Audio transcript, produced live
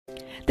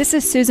This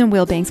is Susan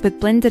Wheelbanks with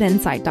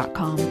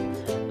BlendedInsight.com.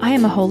 I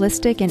am a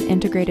holistic and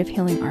integrative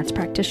healing arts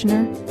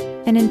practitioner,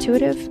 an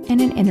intuitive, and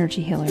an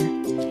energy healer.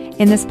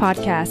 In this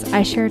podcast,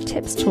 I share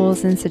tips,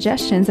 tools, and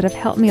suggestions that have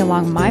helped me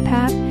along my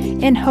path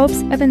in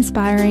hopes of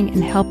inspiring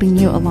and helping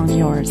you along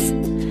yours.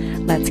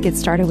 Let's get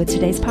started with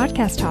today's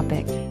podcast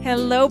topic.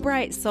 Hello,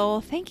 bright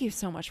soul. Thank you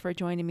so much for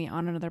joining me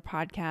on another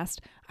podcast.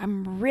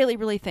 I'm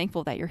really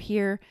thankful that you're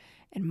here.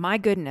 And my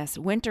goodness,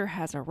 winter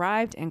has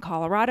arrived in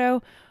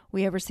Colorado.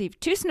 We have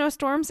received 2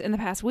 snowstorms in the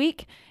past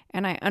week,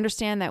 and I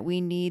understand that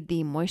we need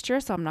the moisture,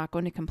 so I'm not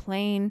going to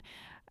complain.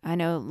 I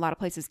know a lot of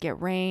places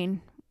get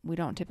rain. We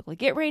don't typically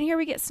get rain here.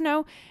 We get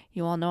snow.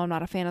 You all know I'm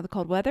not a fan of the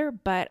cold weather,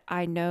 but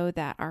I know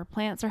that our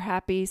plants are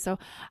happy, so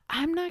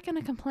I'm not going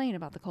to complain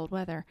about the cold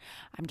weather.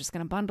 I'm just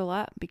going to bundle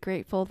up, be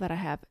grateful that I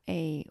have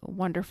a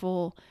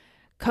wonderful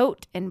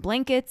coat and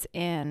blankets,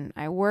 and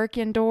I work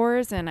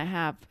indoors, and I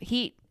have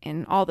heat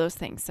and all those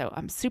things, so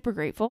I'm super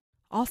grateful.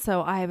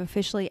 Also, I have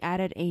officially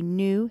added a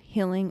new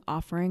healing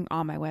offering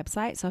on my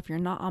website. So if you're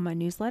not on my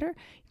newsletter,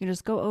 you can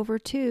just go over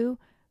to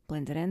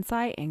Blended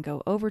Insight and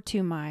go over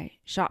to my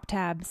shop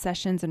tab,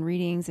 sessions and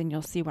readings, and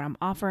you'll see what I'm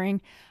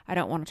offering. I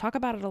don't want to talk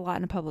about it a lot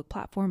in a public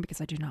platform because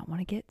I do not want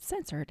to get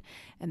censored.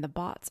 And the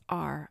bots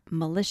are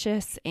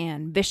malicious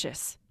and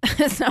vicious.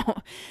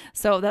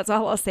 So that's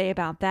all I'll say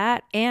about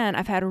that. And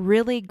I've had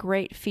really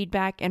great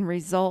feedback and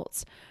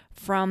results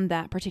from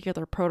that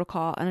particular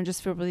protocol, and I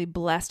just feel really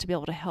blessed to be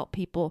able to help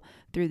people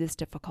through this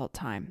difficult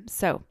time.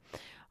 So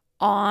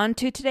on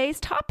to today's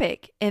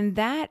topic, and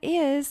that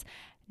is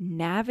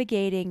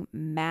navigating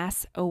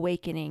mass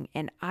awakening.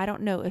 And I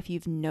don't know if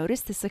you've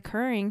noticed this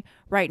occurring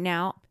right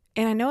now,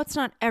 and I know it's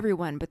not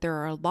everyone, but there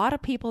are a lot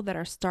of people that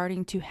are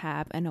starting to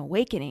have an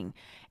awakening.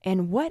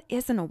 And what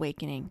is an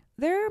awakening?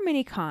 There are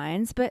many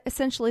kinds, but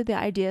essentially the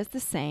idea is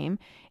the same.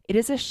 It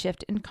is a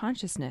shift in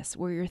consciousness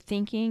where your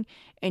thinking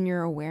and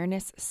your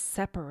awareness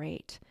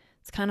separate.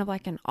 It's kind of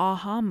like an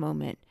aha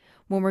moment.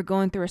 When we're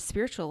going through a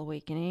spiritual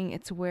awakening,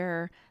 it's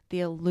where the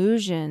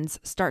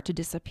illusions start to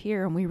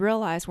disappear and we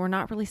realize we're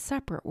not really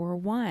separate, we're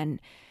one.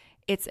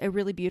 It's a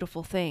really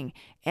beautiful thing.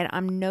 And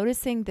I'm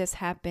noticing this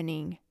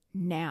happening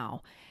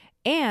now.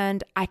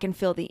 And I can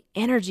feel the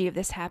energy of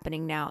this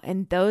happening now.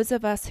 And those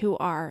of us who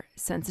are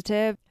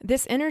sensitive,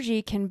 this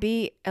energy can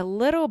be a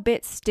little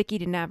bit sticky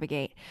to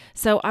navigate.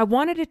 So I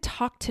wanted to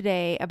talk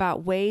today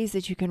about ways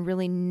that you can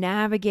really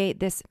navigate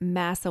this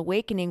mass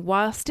awakening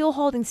while still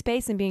holding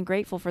space and being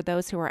grateful for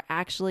those who are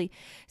actually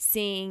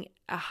seeing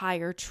a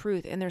higher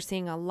truth and they're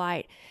seeing a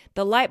light.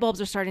 The light bulbs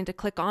are starting to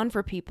click on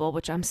for people,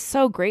 which I'm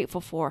so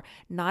grateful for.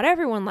 Not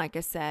everyone, like I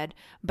said,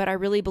 but I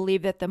really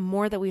believe that the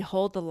more that we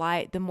hold the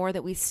light, the more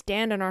that we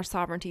stand in our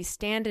sovereignty,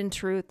 stand in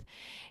truth,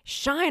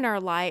 shine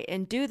our light,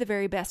 and do the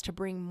very best to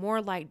bring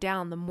more light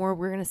down, the more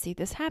we're going to see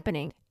this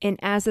happening. And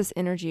as this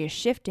energy is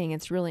shifting,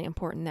 it's really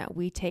important that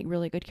we take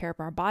really good care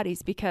of our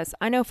bodies, because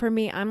I know for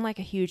me, I'm like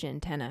a huge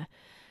antenna.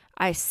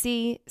 I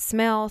see,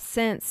 smell,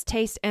 sense,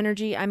 taste,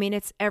 energy. I mean,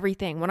 it's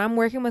everything. When I'm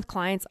working with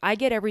clients, I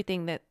get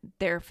everything that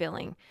they're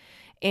feeling.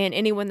 And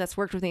anyone that's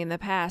worked with me in the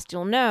past,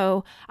 you'll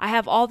know I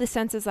have all the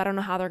senses. I don't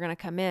know how they're going to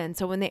come in.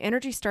 So when the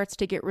energy starts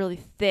to get really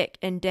thick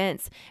and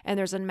dense and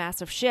there's a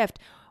massive shift,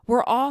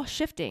 we're all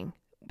shifting.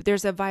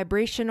 There's a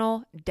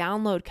vibrational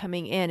download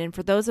coming in. And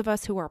for those of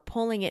us who are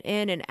pulling it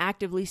in and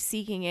actively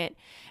seeking it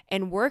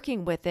and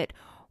working with it,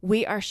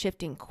 we are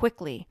shifting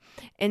quickly.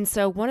 And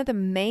so one of the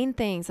main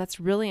things that's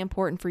really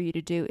important for you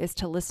to do is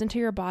to listen to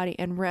your body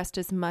and rest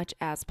as much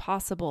as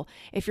possible.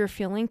 If you're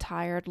feeling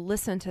tired,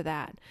 listen to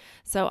that.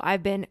 So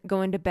I've been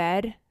going to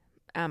bed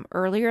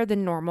earlier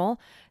than normal,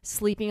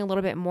 sleeping a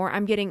little bit more.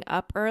 I'm getting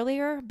up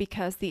earlier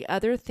because the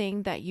other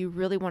thing that you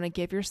really want to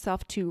give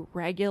yourself to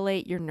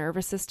regulate your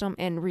nervous system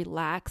and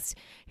relax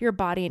your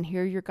body and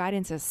hear your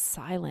guidance is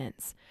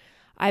silence.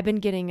 I've been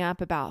getting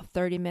up about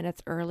 30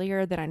 minutes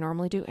earlier than I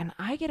normally do, and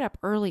I get up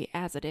early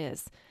as it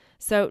is.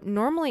 So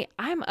normally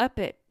I'm up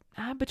at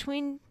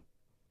between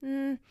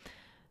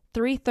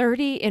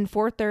 3:30 and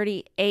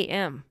 4:30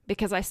 a.m.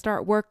 because I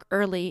start work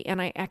early and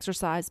I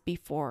exercise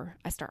before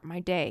I start my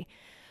day.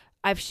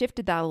 I've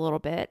shifted that a little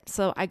bit,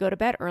 so I go to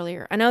bed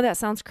earlier. I know that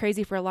sounds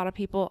crazy for a lot of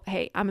people.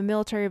 Hey, I'm a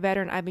military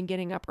veteran. I've been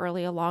getting up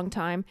early a long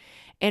time,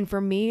 and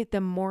for me, the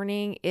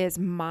morning is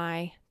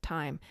my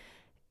time.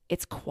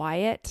 It's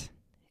quiet.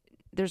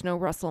 There's no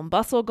rustle and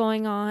bustle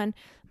going on.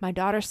 My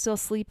daughter's still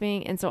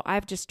sleeping. And so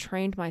I've just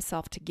trained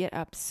myself to get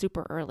up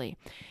super early.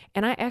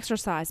 And I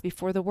exercise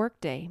before the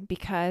workday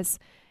because,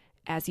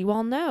 as you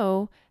all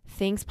know,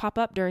 things pop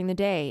up during the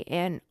day.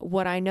 And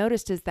what I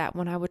noticed is that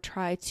when I would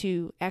try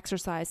to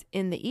exercise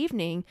in the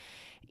evening,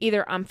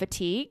 either I'm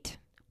fatigued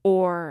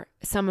or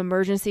some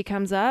emergency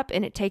comes up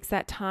and it takes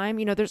that time.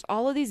 You know, there's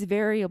all of these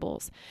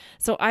variables.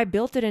 So I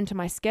built it into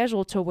my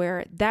schedule to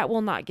where that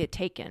will not get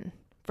taken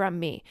from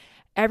me.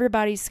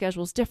 Everybody's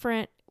schedule is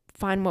different.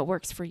 Find what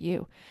works for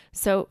you.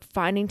 So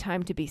finding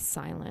time to be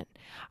silent.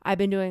 I've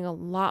been doing a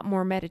lot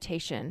more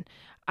meditation.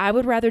 I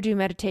would rather do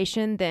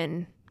meditation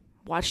than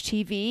watch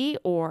TV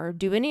or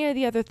do any of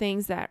the other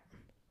things that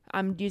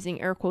I'm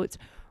using air quotes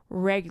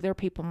regular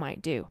people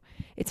might do.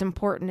 It's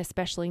important,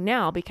 especially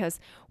now, because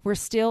we're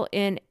still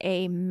in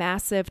a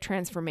massive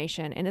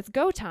transformation and it's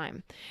go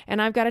time.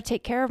 And I've got to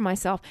take care of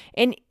myself.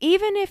 And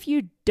even if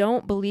you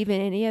don't believe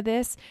in any of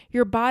this,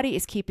 your body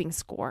is keeping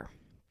score.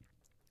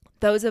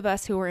 Those of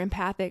us who are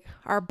empathic,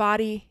 our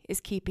body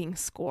is keeping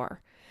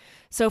score.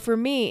 So for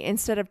me,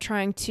 instead of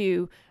trying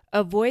to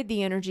avoid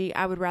the energy,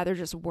 I would rather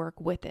just work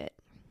with it.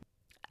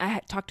 I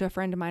had talked to a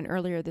friend of mine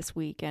earlier this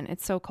week, and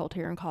it's so cold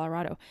here in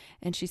Colorado,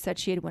 and she said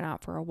she had went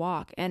out for a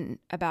walk, and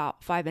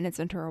about 5 minutes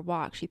into her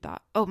walk, she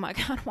thought, oh my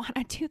God, why'd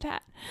I do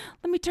that?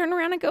 Let me turn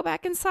around and go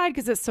back inside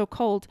because it's so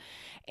cold.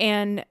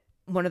 And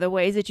one of the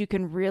ways that you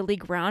can really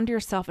ground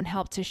yourself and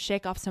help to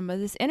shake off some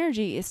of this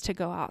energy is to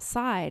go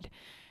outside.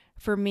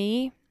 For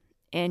me,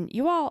 and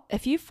you all,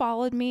 if you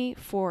followed me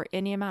for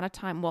any amount of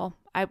time, well,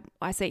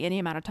 I say any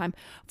amount of time,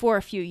 for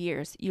a few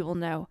years, you will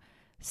know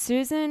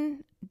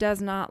Susan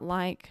does not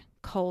like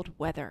cold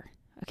weather.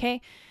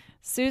 Okay.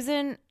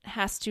 Susan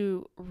has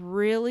to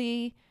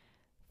really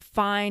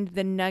find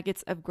the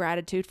nuggets of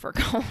gratitude for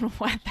cold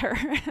weather.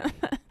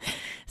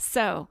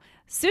 So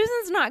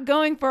Susan's not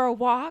going for a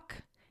walk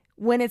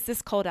when it's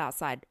this cold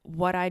outside.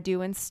 What I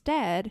do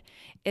instead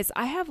is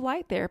I have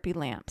light therapy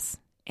lamps,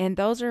 and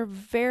those are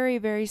very,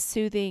 very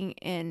soothing,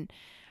 and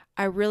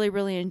I really,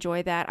 really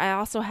enjoy that. I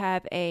also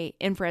have a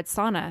infrared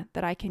sauna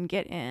that I can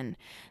get in.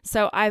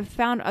 So I've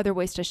found other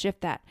ways to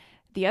shift that.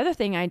 The other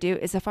thing I do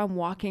is if I'm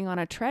walking on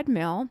a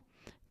treadmill,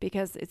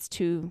 because it's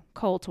too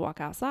cold to walk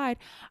outside,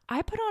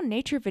 I put on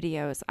nature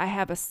videos. I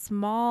have a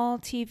small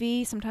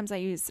TV. Sometimes I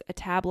use a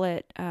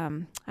tablet. I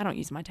don't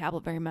use my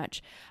tablet very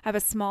much. I have a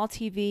small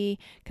TV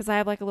because I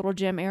have like a little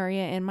gym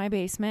area in my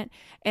basement,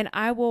 and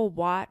I will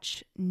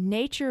watch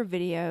nature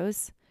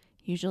videos,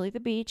 usually the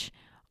beach,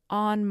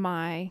 on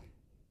my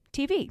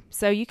TV.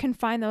 So you can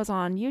find those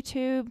on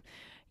YouTube.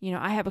 You know,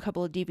 I have a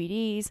couple of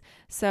DVDs.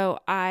 So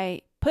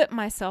I put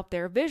myself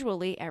there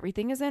visually.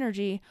 Everything is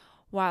energy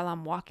while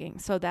I'm walking.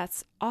 So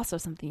that's also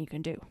something you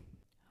can do.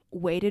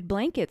 Weighted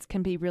blankets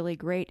can be really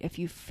great if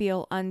you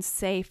feel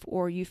unsafe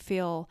or you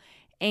feel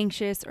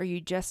anxious or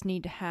you just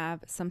need to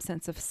have some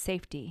sense of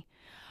safety.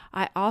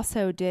 I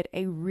also did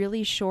a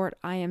really short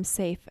I am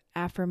safe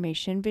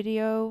affirmation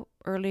video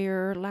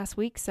earlier last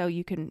week, so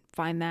you can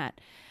find that.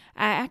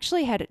 I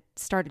actually had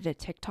started a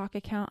TikTok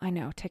account. I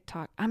know,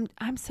 TikTok.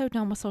 I'm so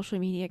done with social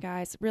media,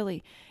 guys.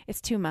 Really, it's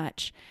too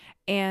much.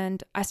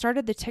 And I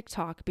started the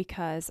TikTok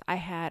because I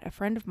had a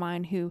friend of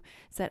mine who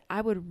said,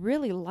 I would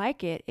really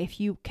like it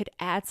if you could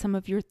add some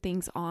of your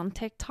things on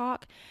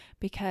TikTok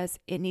because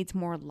it needs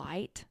more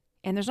light.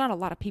 And there's not a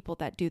lot of people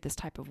that do this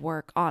type of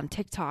work on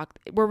TikTok.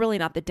 We're really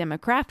not the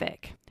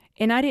demographic.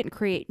 And I didn't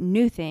create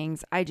new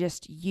things. I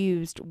just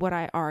used what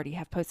I already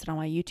have posted on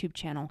my YouTube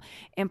channel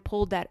and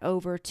pulled that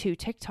over to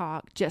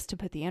TikTok just to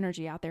put the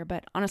energy out there.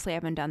 But honestly, I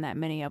haven't done that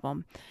many of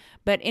them.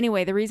 But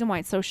anyway, the reason why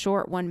it's so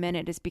short, 1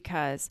 minute, is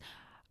because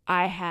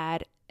I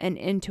had an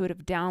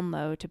intuitive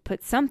download to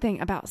put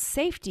something about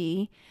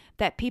safety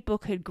that people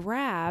could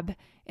grab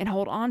and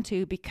hold on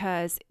to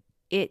because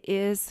it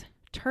is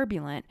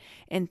turbulent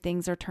and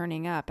things are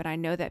turning up. And I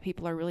know that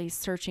people are really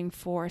searching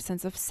for a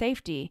sense of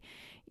safety.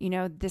 You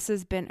know, this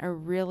has been a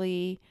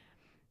really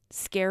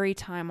scary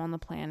time on the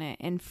planet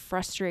and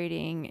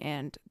frustrating,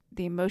 and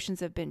the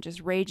emotions have been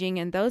just raging.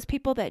 And those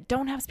people that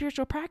don't have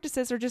spiritual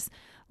practices are just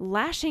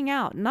lashing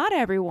out. Not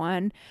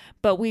everyone,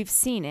 but we've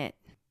seen it.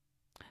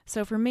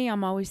 So for me,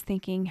 I'm always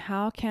thinking,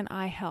 how can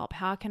I help?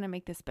 How can I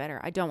make this better?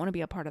 I don't want to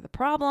be a part of the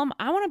problem.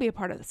 I want to be a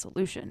part of the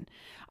solution.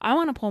 I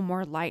want to pull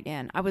more light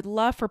in. I would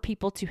love for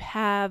people to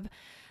have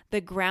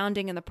the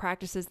grounding and the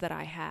practices that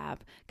I have.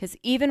 Because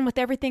even with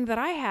everything that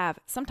I have,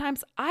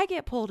 sometimes I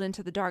get pulled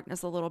into the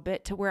darkness a little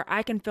bit to where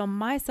I can feel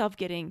myself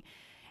getting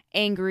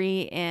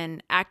angry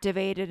and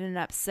activated and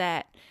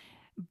upset.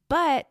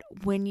 But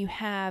when you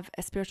have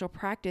a spiritual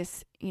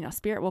practice, you know,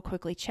 spirit will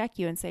quickly check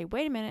you and say,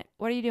 wait a minute,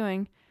 what are you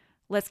doing?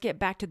 Let's get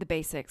back to the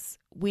basics.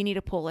 We need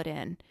to pull it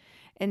in.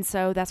 And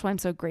so that's why I'm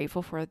so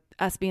grateful for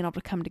us being able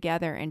to come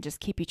together and just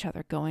keep each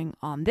other going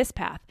on this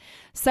path.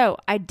 So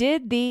I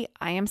did the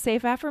I am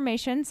safe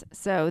affirmations,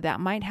 so that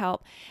might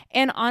help.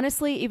 And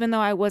honestly, even though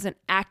I wasn't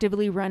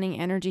actively running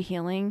energy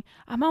healing,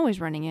 I'm always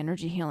running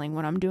energy healing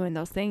when I'm doing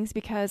those things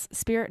because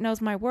spirit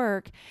knows my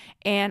work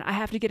and I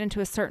have to get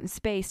into a certain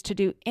space to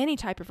do any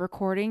type of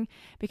recording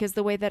because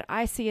the way that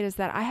I see it is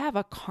that I have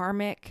a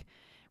karmic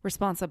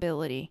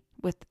responsibility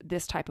with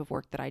this type of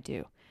work that I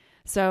do.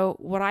 So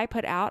what I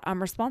put out,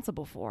 I'm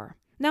responsible for.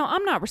 Now,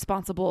 I'm not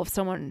responsible if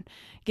someone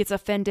gets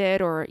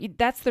offended or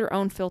that's their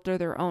own filter,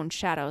 their own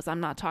shadows. I'm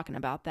not talking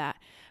about that.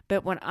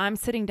 But when I'm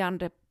sitting down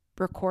to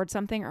record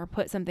something or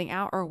put something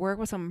out or work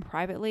with someone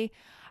privately,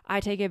 I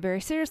take it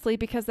very seriously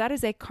because that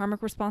is a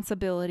karmic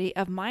responsibility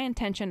of my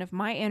intention, of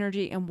my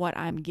energy, and what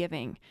I'm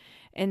giving.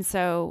 And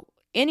so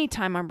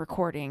anytime I'm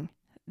recording,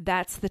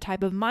 that's the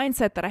type of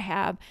mindset that I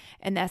have,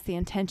 and that's the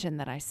intention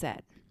that I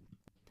set.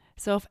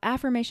 So if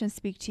affirmations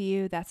speak to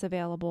you, that's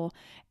available.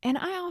 And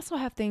I also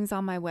have things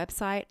on my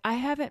website. I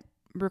haven't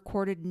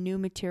recorded new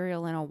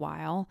material in a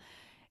while.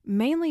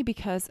 mainly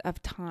because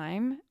of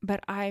time,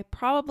 but I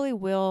probably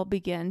will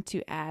begin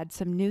to add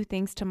some new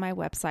things to my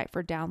website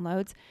for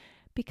downloads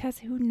because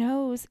who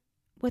knows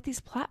what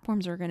these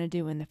platforms are going to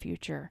do in the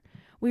future.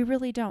 We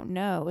really don't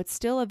know. It's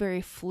still a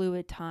very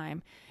fluid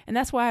time. And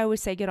that's why I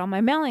always say get on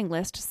my mailing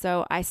list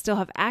so I still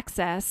have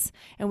access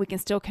and we can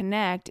still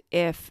connect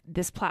if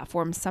this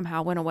platform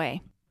somehow went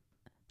away.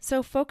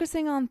 So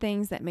focusing on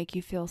things that make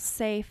you feel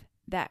safe,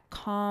 that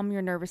calm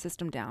your nervous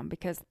system down,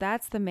 because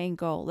that's the main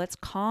goal. Let's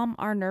calm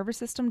our nervous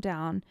system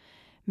down,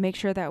 make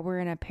sure that we're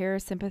in a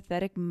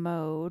parasympathetic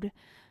mode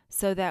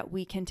so that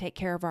we can take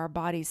care of our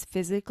bodies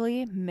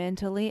physically,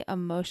 mentally,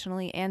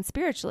 emotionally, and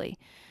spiritually.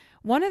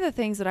 One of the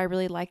things that I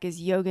really like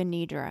is Yoga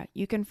Nidra.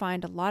 You can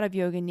find a lot of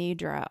Yoga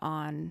Nidra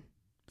on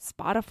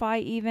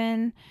Spotify,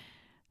 even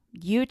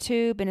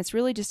YouTube, and it's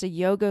really just a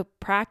yoga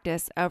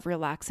practice of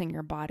relaxing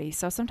your body.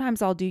 So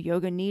sometimes I'll do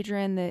Yoga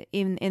Nidra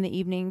in the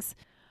evenings.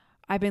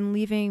 I've been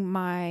leaving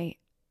my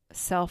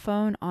cell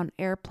phone on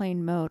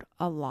airplane mode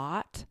a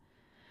lot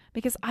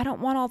because I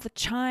don't want all the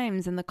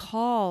chimes and the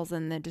calls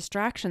and the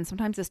distractions.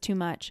 Sometimes it's too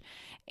much.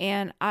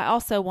 And I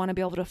also want to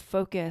be able to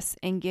focus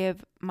and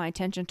give my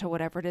attention to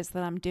whatever it is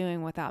that I'm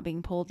doing without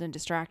being pulled and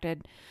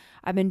distracted.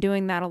 I've been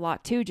doing that a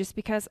lot too, just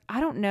because I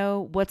don't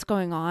know what's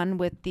going on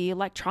with the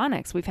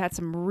electronics. We've had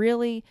some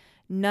really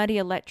nutty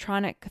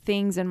electronic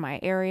things in my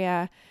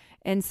area.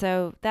 And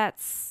so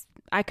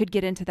I could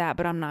get into that,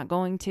 but I'm not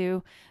going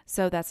to.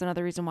 So that's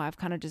another reason why I've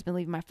kind of just been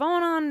leaving my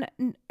phone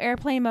on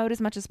airplane mode as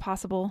much as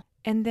possible.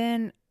 And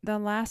then the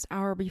last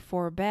hour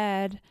before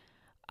bed,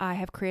 I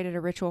have created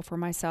a ritual for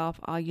myself.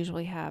 I'll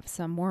usually have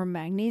some warm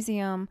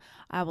magnesium.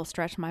 I will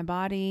stretch my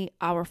body.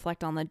 I'll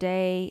reflect on the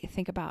day,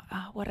 think about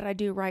what did I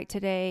do right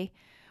today?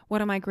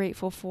 What am I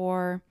grateful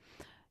for?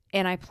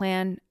 And I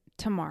plan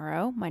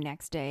tomorrow, my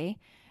next day,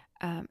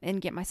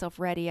 and get myself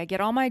ready. I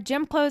get all my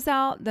gym clothes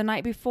out the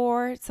night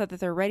before so that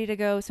they're ready to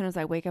go as soon as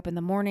I wake up in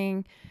the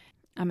morning.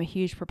 I'm a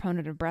huge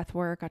proponent of breath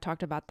work. I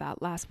talked about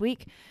that last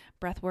week.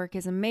 Breath work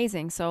is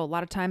amazing. So a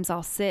lot of times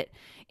I'll sit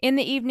in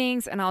the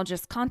evenings and I'll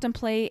just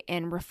contemplate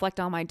and reflect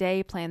on my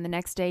day, plan the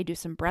next day, do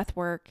some breath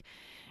work.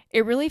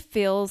 It really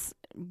feels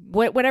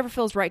whatever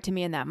feels right to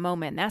me in that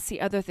moment. And that's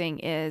the other thing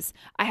is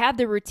I have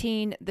the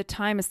routine, the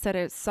time is set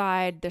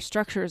aside, the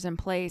structure is in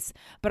place,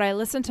 but I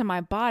listen to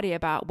my body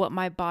about what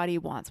my body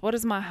wants. What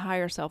does my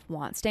higher self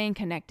want? Staying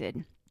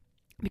connected.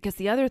 Because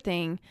the other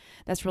thing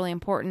that's really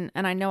important,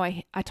 and I know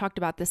I talked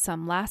about this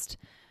some last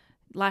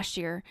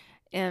year,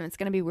 and it's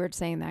going to be weird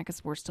saying that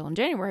because we're still in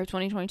January of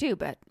 2022,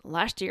 but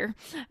last year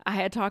I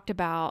had talked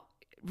about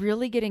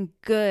really getting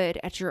good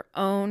at your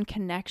own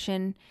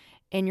connection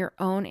and your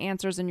own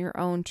answers and your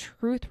own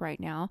truth right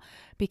now,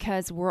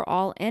 because we're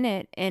all in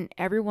it and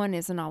everyone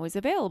isn't always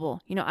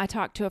available. You know, I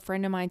talked to a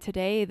friend of mine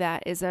today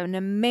that is an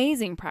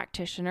amazing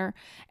practitioner,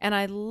 and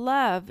I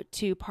love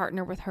to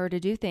partner with her to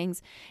do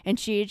things. And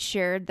she had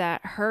shared that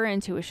her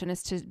intuition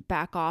is to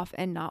back off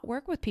and not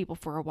work with people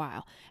for a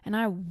while. And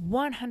I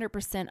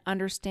 100%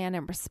 understand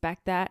and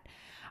respect that.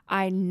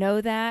 I know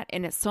that,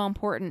 and it's so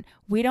important.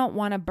 We don't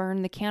want to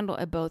burn the candle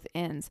at both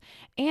ends.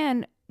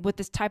 And with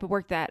this type of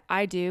work that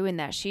I do and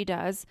that she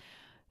does,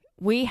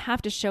 we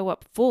have to show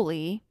up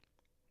fully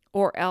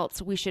or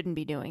else we shouldn't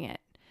be doing it.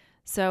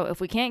 So if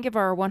we can't give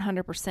our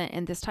 100%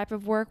 in this type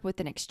of work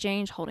with an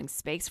exchange, holding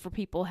space for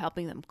people,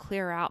 helping them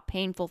clear out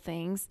painful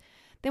things,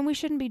 then we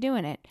shouldn't be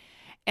doing it.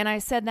 And I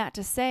said that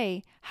to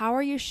say, how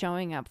are you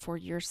showing up for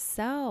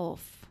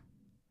yourself?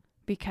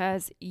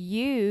 Because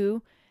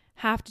you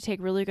have to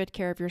take really good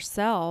care of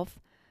yourself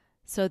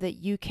so that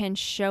you can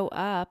show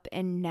up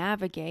and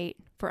navigate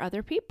for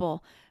other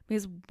people.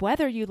 Because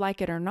whether you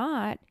like it or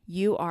not,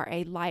 you are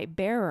a light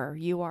bearer,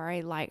 you are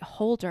a light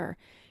holder,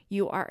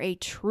 you are a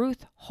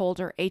truth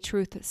holder, a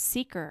truth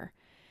seeker.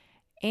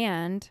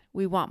 And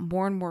we want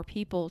more and more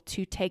people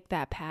to take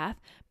that path.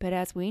 But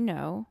as we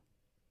know,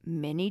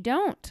 many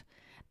don't.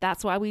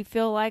 That's why we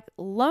feel like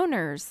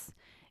loners.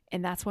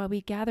 And that's why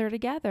we gather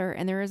together.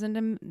 And there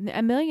isn't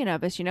a million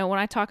of us. You know, when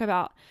I talk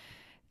about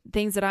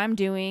things that I'm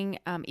doing,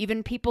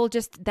 even people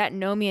just that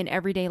know me in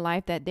everyday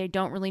life, that they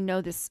don't really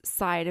know this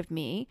side of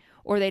me,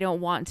 or they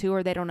don't want to,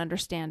 or they don't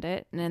understand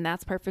it. And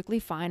that's perfectly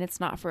fine. It's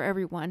not for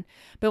everyone.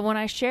 But when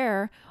I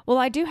share, well,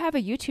 I do have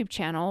a YouTube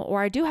channel,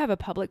 or I do have a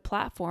public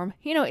platform,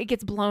 you know, it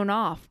gets blown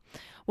off.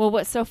 Well,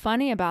 what's so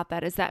funny about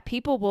that is that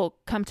people will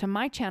come to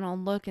my channel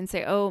and look and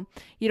say, oh,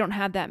 you don't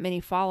have that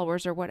many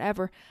followers or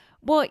whatever.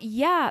 Well,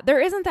 yeah, there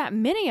isn't that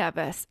many of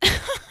us.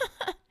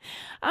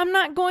 I'm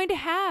not going to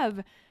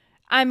have,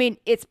 I mean,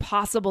 it's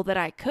possible that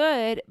I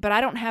could, but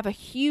I don't have a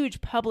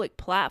huge public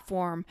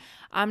platform.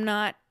 I'm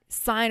not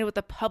signed with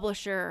a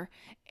publisher,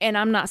 and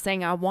I'm not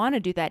saying I want to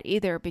do that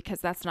either,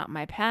 because that's not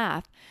my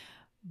path.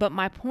 But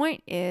my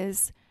point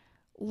is,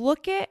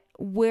 look at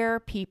where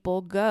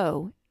people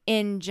go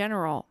in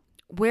general.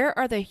 Where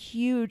are the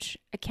huge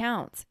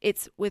accounts?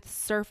 It's with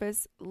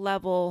surface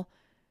level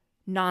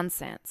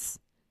nonsense.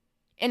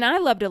 And I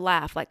love to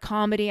laugh, like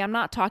comedy. I'm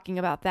not talking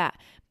about that.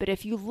 But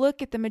if you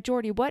look at the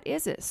majority, what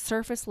is it?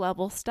 Surface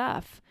level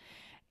stuff.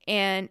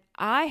 And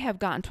I have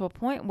gotten to a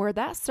point where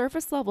that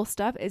surface level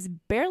stuff is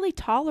barely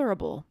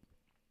tolerable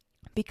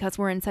because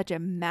we're in such a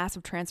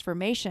massive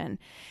transformation,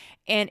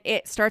 and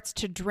it starts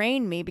to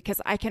drain me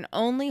because I can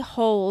only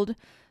hold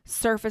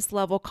surface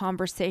level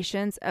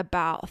conversations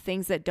about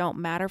things that don't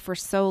matter for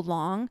so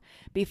long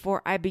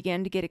before I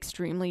begin to get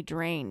extremely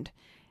drained.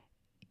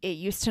 It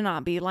used to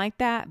not be like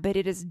that, but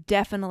it is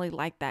definitely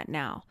like that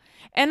now.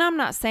 And I'm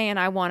not saying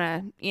I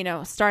want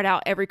to, start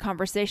out every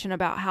conversation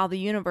about how the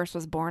universe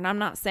was born. I'm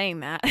not saying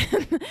that.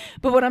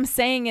 But what I'm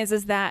saying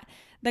is that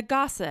the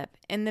gossip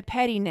and the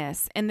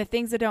pettiness and the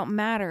things that don't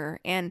matter,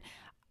 and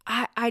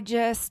I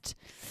just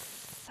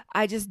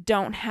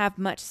don't have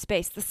much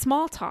space. The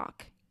small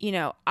talk,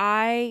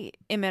 I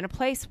am in a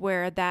place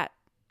where that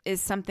is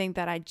something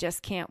that I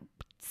just can't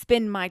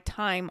spend my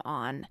time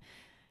on.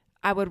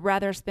 I would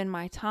rather spend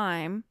my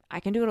time, I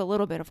can do it a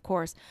little bit, of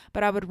course,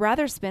 but I would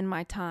rather spend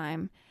my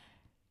time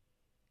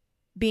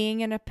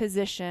being in a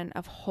position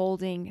of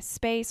holding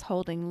space,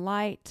 holding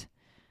light,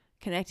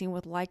 connecting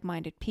with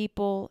like-minded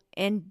people,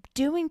 and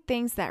doing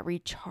things that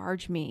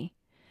recharge me,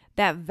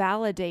 that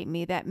validate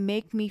me, that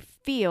make me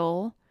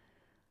feel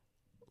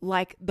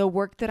like the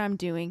work that I'm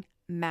doing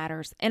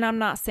matters. And I'm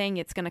not saying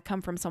it's going to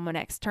come from someone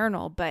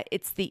external, but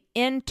it's the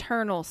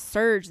internal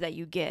surge that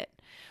you get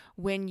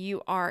when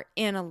you are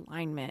in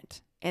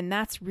alignment. And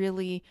that's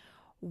really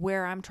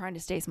where I'm trying to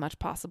stay as much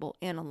possible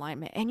in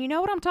alignment. And you know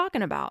what I'm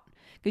talking about,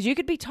 because you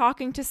could be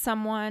talking to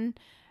someone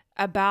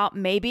about,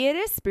 maybe it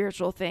is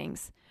spiritual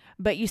things,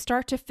 but you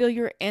start to feel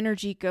your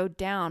energy go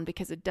down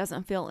because it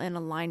doesn't feel in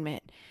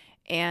alignment.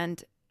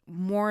 And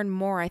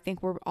more, I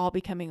think we're all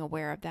becoming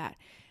aware of that.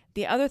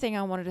 The other thing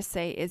I wanted to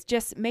say is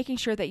just making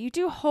sure that you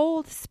do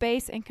hold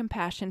space and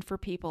compassion for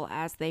people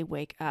as they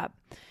wake up,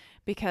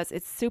 because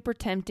it's super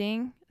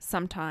tempting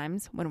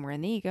sometimes when we're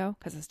in the ego,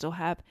 because I still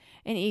have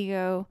an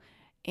ego,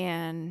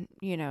 and,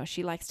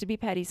 she likes to be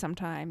petty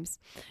sometimes.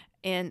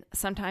 And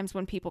sometimes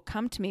when people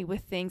come to me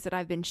with things that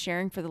I've been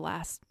sharing for the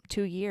last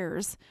 2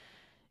 years,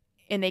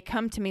 and they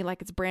come to me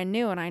like it's brand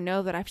new, and I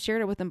know that I've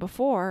shared it with them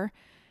before,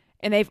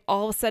 and they've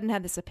all of a sudden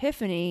had this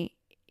epiphany,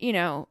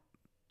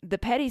 the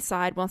petty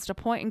side wants to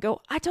point and go,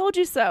 I told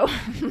you so.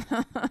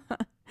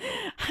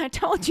 I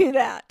told you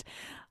that.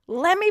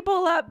 Let me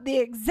pull up the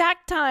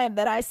exact time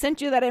that I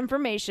sent you that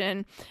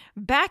information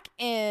back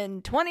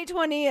in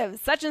 2020 of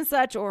such and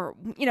such, or,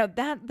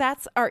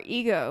 that's our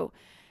ego.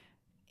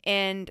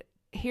 And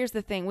here's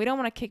the thing. We don't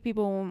want to kick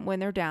people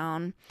when they're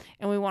down,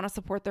 and we want to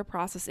support their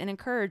process and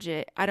encourage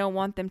it. I don't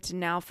want them to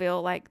now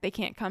feel like they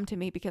can't come to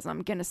me because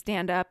I'm going to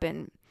stand up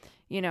and,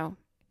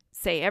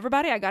 say,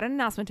 everybody, I got an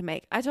announcement to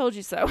make. I told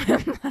you so.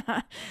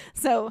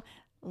 So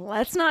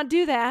let's not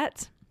do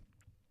that.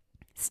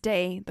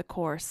 Stay the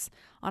course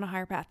on a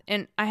higher path.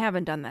 And I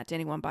haven't done that to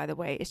anyone, by the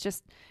way. It's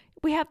just,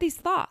 we have these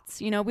thoughts,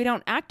 we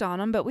don't act on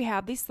them, but we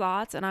have these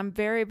thoughts, and I'm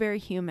very, very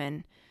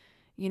human.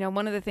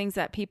 One of the things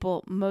that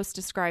people most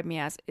describe me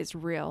as is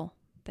real.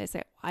 They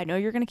say, I know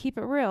you're going to keep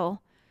it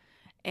real.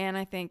 And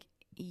I think,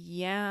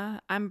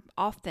 yeah, I'm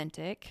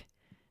authentic,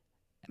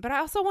 but I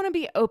also want to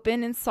be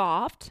open and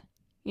soft.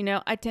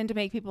 I tend to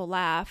make people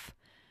laugh,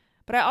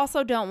 but I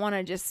also don't want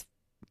to just,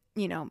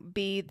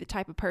 be the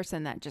type of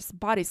person that just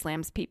body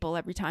slams people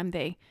every time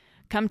they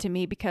come to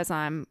me because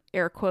I'm,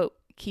 air quote,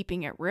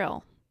 keeping it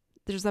real.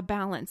 There's a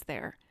balance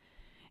there.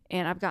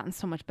 And I've gotten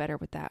so much better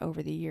with that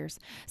over the years.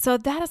 So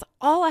that is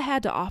all I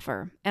had to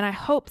offer. And I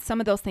hope some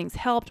of those things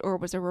helped or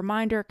was a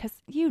reminder,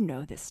 because you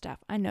know this stuff.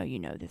 I know you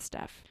know this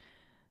stuff.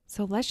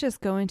 So let's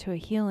just go into a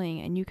healing,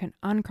 and you can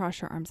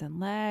uncross your arms and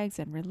legs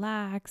and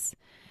relax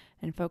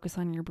and focus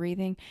on your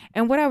breathing.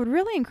 And what I would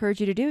really encourage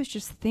you to do is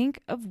just think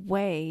of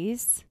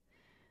ways,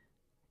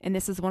 and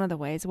this is one of the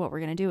ways, what we're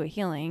going to do, a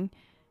healing,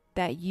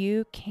 that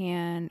you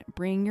can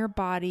bring your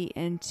body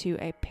into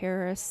a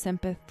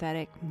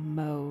parasympathetic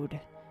mode.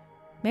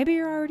 Maybe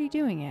you're already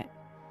doing it.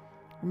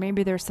 Or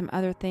maybe there's some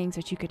other things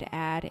that you could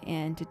add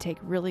in to take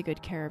really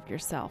good care of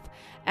yourself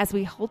as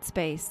we hold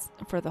space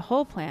for the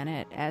whole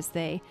planet as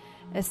they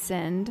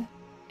ascend.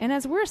 And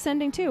as we're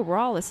ascending too, we're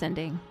all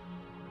ascending.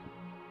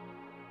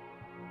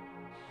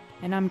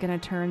 And I'm going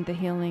to turn the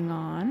healing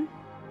on.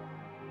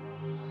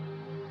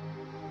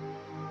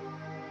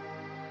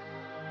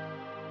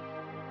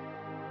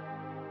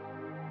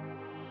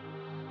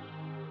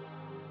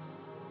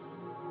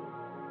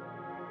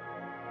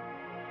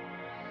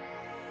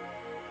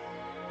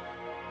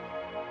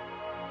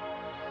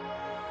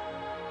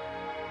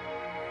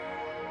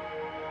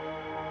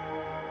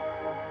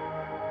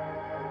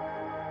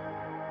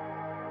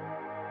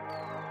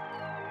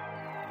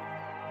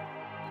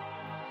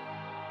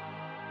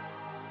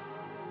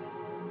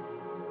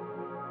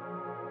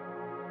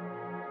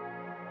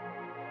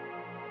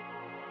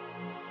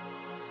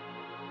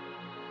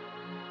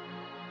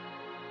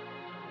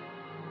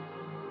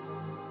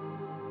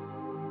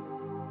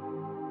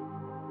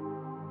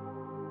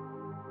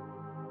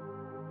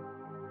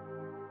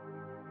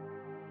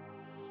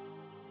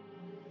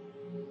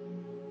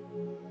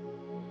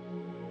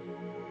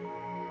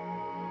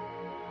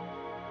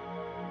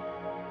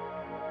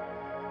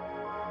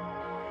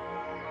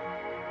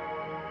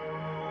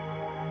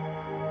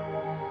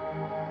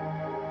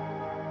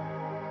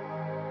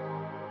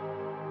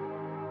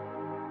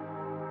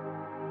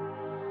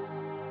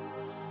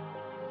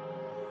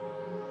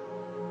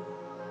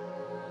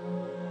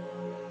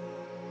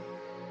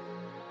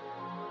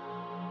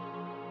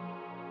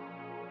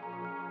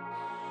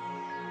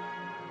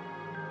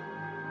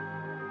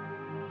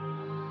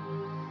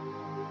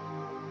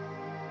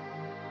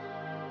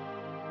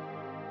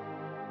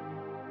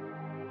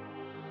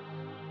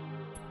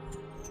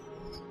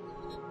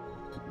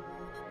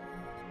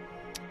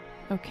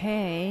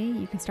 Okay,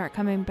 you can start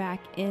coming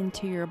back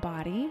into your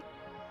body.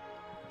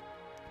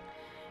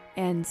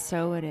 And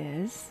so it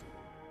is.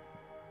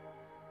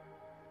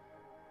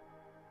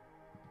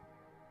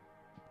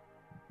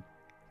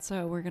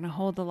 So we're going to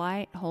hold the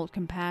light, hold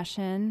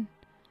compassion,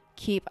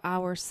 keep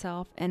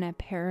ourselves in a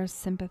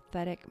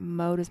parasympathetic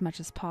mode as much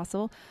as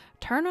possible.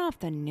 Turn off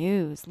the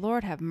news.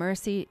 Lord have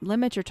mercy.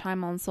 Limit your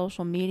time on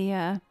social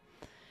media.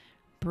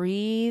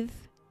 Breathe.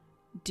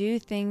 Do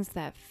things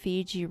that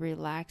feed you,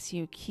 relax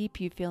you, keep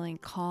you feeling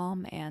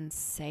calm and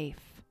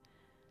safe.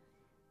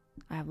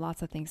 I have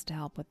lots of things to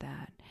help with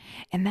that.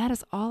 And that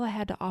is all I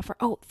had to offer.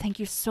 Oh, thank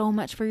you so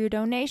much for your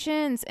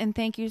donations. And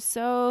thank you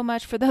so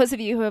much for those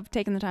of you who have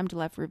taken the time to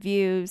leave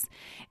reviews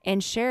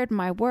and shared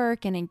my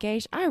work and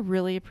engaged. I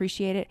really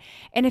appreciate it.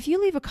 And if you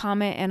leave a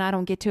comment and I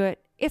don't get to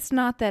it, it's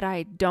not that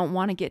I don't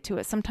want to get to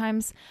it.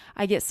 Sometimes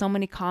I get so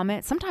many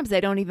comments. Sometimes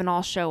they don't even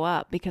all show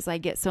up because I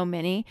get so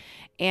many,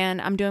 and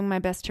I'm doing my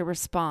best to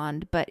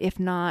respond. But if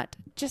not,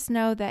 just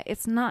know that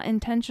it's not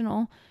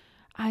intentional.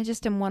 I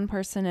just am one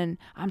person, and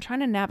I'm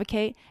trying to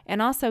navigate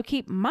and also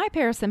keep my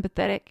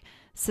parasympathetic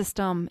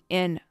system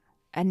in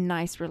a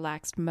nice,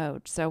 relaxed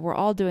mode. So we're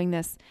all doing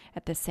this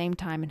at the same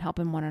time and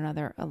helping one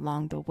another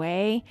along the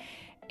way.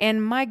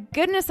 And my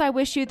goodness, I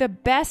wish you the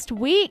best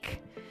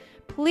week.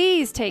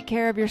 Please take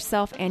care of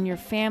yourself and your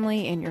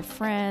family and your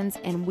friends,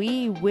 and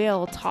we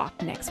will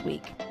talk next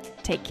week.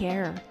 Take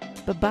care.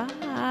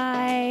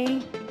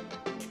 Bye-bye.